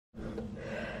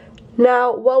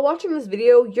Now, while watching this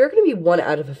video, you're gonna be one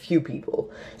out of a few people.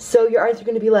 So you're either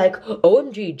gonna be like,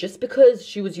 OMG, just because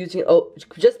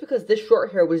this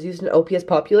short hair was used in LPS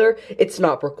Popular, it's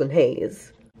not Brooklyn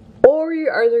Hayes. Or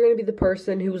you're either gonna be the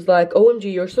person who was like,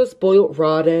 OMG, you're so spoiled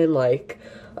rotten, like,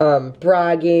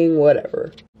 bragging,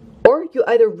 whatever. Or you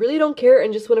either really don't care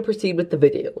and just want to proceed with the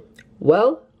video.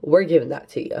 Well, we're giving that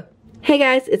to you. Hey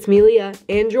guys, it's me, Leah,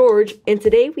 and George, and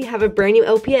today we have a brand new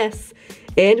LPS,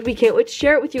 and we can't wait to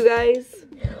share it with you guys.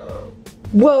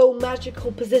 Whoa,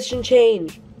 magical position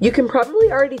change. You can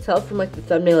probably already tell from like the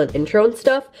thumbnail and intro and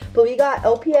stuff, but we got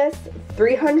LPS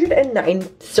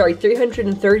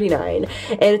 339,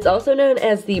 and it's also known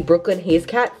as the Brooklyn Hayes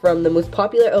cat from the most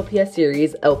popular LPS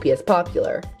series, LPS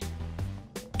Popular.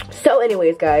 So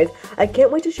anyways guys, I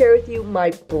can't wait to share with you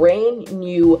my brand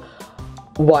new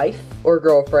wife or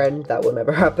girlfriend. That would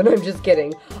never happen, I'm just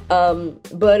kidding.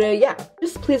 Yeah,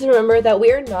 just please remember that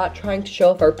we are not trying to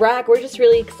show off our brag. We're just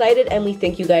really excited and we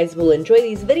think you guys will enjoy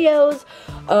these videos.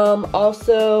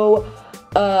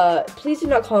 Please do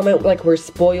not comment like we're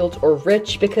spoiled or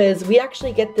rich, because we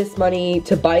actually get this money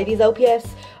to buy these LPS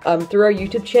through our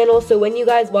YouTube channel. So when you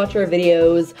guys watch our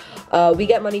videos, we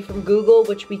get money from Google,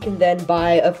 which we can then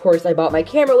buy. Of course, I bought my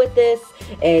camera with this,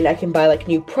 and I can buy like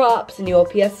new props and new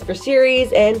LPS for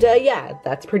series, and yeah,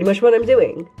 that's pretty much what I'm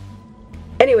doing.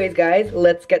 Anyways guys,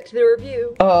 let's get to the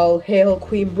review. All hail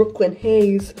Queen Brooklyn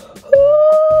Hayes.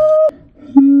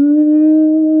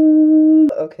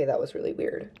 Okay, that was really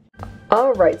weird.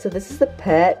 Alright, so this is the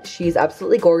pet. She's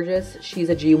absolutely gorgeous. She's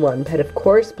a G1 pet, of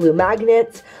course, blue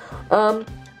magnet.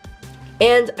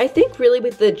 And I think really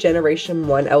with the Generation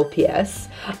 1 LPS,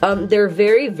 they're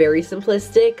very, very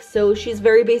simplistic. So she's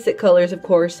very basic colors, of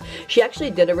course. She actually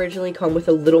did originally come with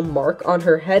a little mark on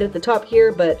her head at the top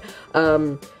here, but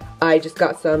I just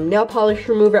got some nail polish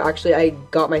remover. Actually, I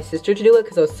got my sister to do it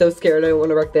because I was so scared I didn't want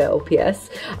to wreck the LPS.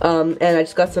 And I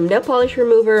just got some nail polish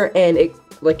remover, and it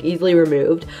like easily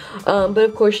removed. But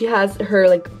of course she has her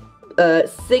like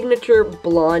signature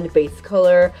blonde base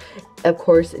color, of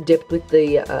course dipped with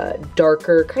the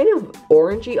darker kind of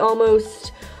orangey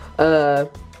almost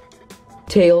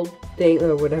tail thing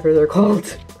or whatever they're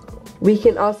called. We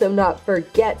can also not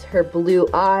forget her blue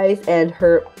eyes and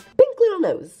her pink little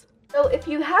nose. So if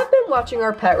you have been watching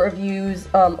our pet reviews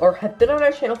or have been on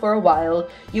our channel for a while,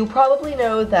 you probably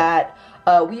know that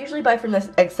we usually buy from this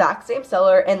exact same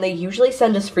seller, and they usually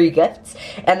send us free gifts,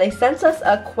 and they sent us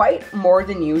quite more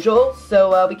than usual,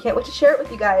 so we can't wait to share it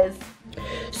with you guys.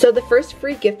 So the first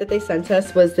free gift that they sent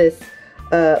us was this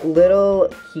little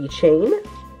keychain.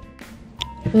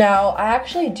 Now, I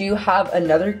actually do have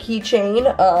another keychain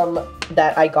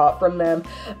that I got from them,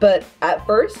 but at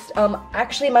first,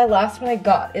 actually my last one I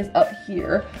got is up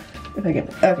here. If I can,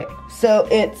 okay, so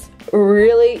it's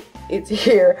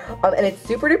here, and it's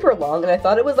super duper long, and I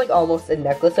thought it was like almost a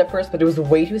necklace at first, but it was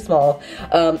way too small,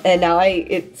 and now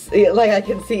like I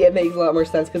can see it makes a lot more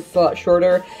sense because it's a lot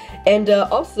shorter. And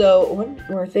also, one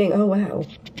more thing, oh wow.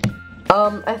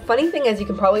 A funny thing, as you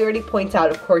can probably already point out,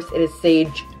 of course, it is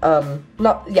Sage,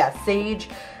 Sage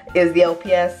is the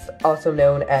LPS, also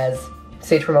known as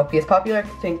Sage from LPS Popular,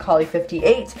 I think Collie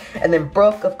 58, and then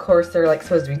Brooke, of course, they're like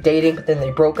supposed to be dating, but then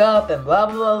they broke up, and blah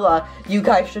blah blah blah. You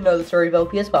guys should know the story of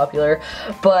LPS Popular,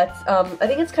 but I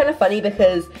think it's kind of funny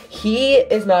because he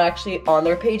is not actually on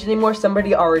their page anymore.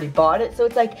 Somebody already bought it, so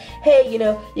it's like, hey, you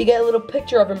know, you get a little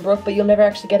picture of him, Brooke, but you'll never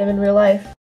actually get him in real life.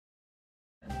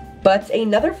 But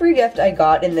another free gift I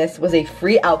got in this was a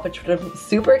free outfit, which I'm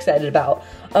super excited about.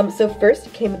 So first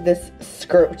it came with this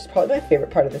skirt, which is probably my favorite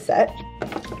part of the set.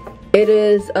 It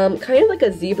is kind of like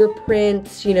a zebra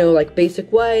print, you know, like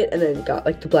basic white, and then got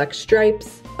like the black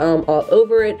stripes all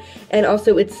over it. And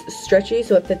also it's stretchy,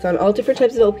 so it fits on all different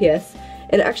types of LPS,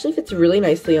 and it actually fits really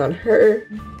nicely on her.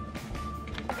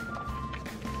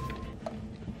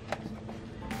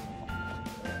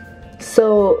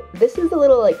 So this is a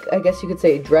little, like, I guess you could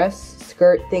say dress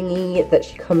skirt thingy that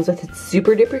she comes with. It's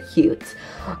super duper cute.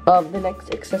 The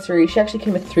next accessory, she actually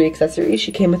came with 3 accessories.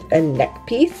 She came with a neck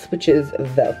piece, which is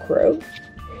Velcro.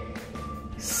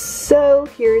 So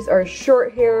here's our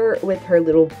short hair with her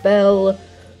little bell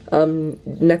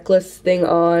necklace thing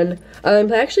on.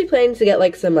 I'm actually planning to get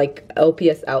like some like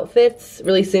LPS outfits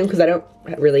really soon because I don't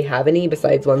really have any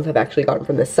besides ones I've actually gotten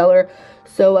from this seller.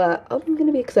 So I'm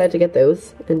gonna be excited to get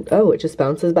those. And oh, it just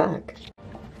bounces back.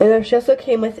 And then she also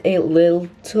came with a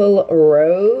little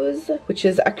rose, which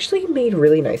is actually made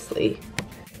really nicely.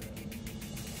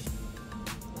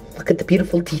 Look at the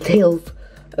beautiful details.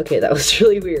 Okay, that was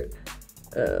really weird.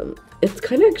 It's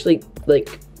kind of actually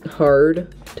like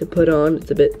hard to put on.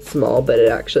 It's a bit small, but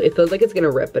it feels like it's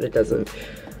gonna rip, but it doesn't.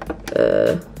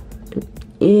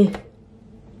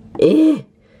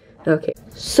 Okay,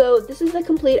 so this is the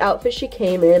complete outfit she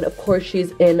came in. Of course,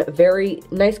 she's in very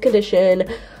nice condition.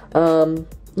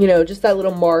 You know, just that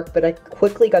little mark, but I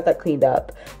quickly got that cleaned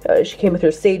up. She came with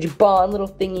her Sage Bond little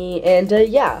thingy, and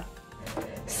yeah.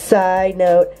 Side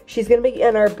note, she's going to be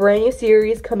in our brand new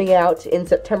series coming out in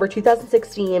September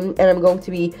 2016, and I'm going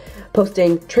to be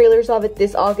posting trailers of it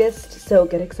this August, so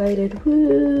get excited.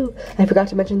 Woo! I forgot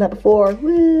to mention that before.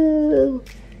 Woo!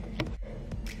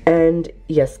 And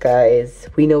yes, guys,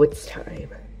 we know it's time.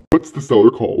 What's the seller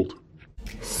called?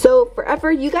 So,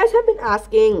 forever, you guys have been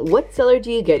asking, what seller do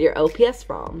you get your LPS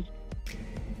from?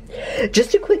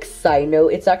 Just a quick side note,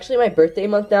 it's actually my birthday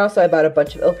month now, so I bought a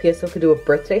bunch of LPS so I could do a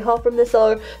birthday haul from this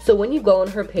seller. So when you go on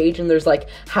her page and there's like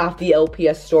half the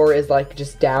LPS store is like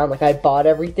just down, like I bought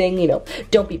everything, you know,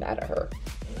 don't be mad at her.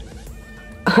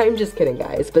 I'm just kidding,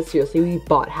 guys, but seriously, we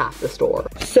bought half the store.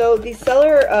 So the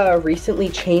seller recently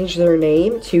changed their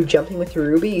name to Jumping with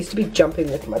Ruby. It used to be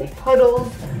Jumping with Muddy Puddles.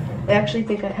 I actually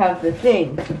think I have the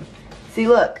thing. See,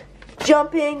 look,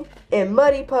 Jumping in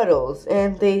Muddy Puddles,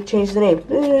 and they changed the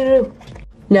name.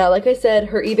 Now, like I said,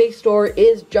 her eBay store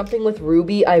is Jumping with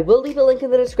Ruby. I will leave a link in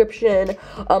the description.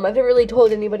 I've never really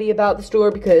told anybody about the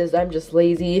store because I'm just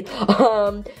lazy.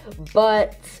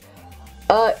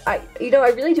 I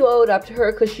really do owe it up to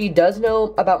her because she does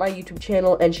know about my YouTube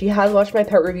channel and she has watched my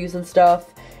pet reviews and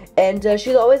stuff. And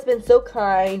she's always been so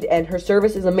kind and her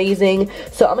service is amazing.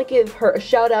 So I'm going to give her a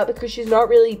shout out because she's not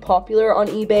really popular on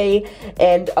eBay.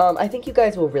 And I think you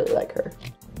guys will really like her.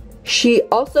 She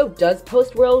also does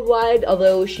post worldwide,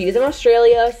 although she is in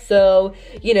Australia. So,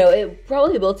 you know, it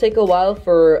probably will take a while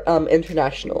for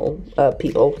international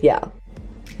people. Yeah.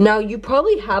 Now, you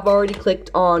probably have already clicked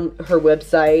on her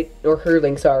website, or her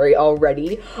link, sorry,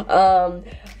 already.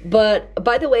 But,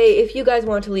 by the way, if you guys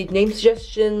want to leave name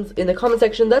suggestions in the comment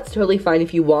section, that's totally fine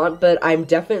if you want, but I'm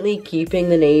definitely keeping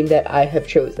the name that I have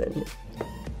chosen.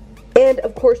 And,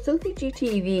 of course, Sophie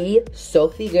GTV,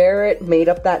 Sophie Garrett, made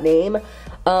up that name.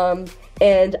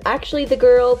 And actually,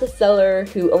 the seller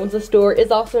who owns the store is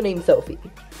also named Sophie.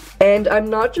 And I'm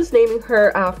not just naming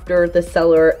her after the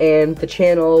seller and the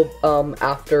channel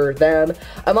after them.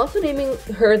 I'm also naming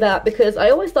her that because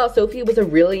I always thought Sophie was a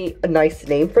really nice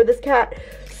name for this cat.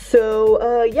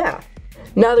 So, yeah.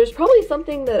 Now, there's probably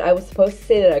something that I was supposed to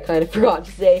say that I kind of forgot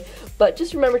to say. But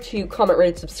just remember to comment, rate,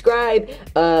 and subscribe.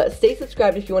 Stay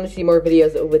subscribed if you want to see more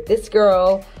videos with this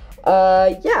girl.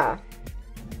 Yeah.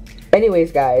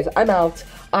 Anyways, guys, I'm out.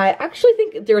 I actually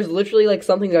think there's literally like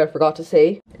something that I forgot to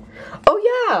say. Oh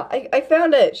yeah, I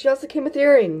found it. She also came with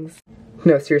earrings.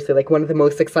 No, seriously, like one of the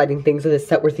most exciting things of this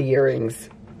set were the earrings.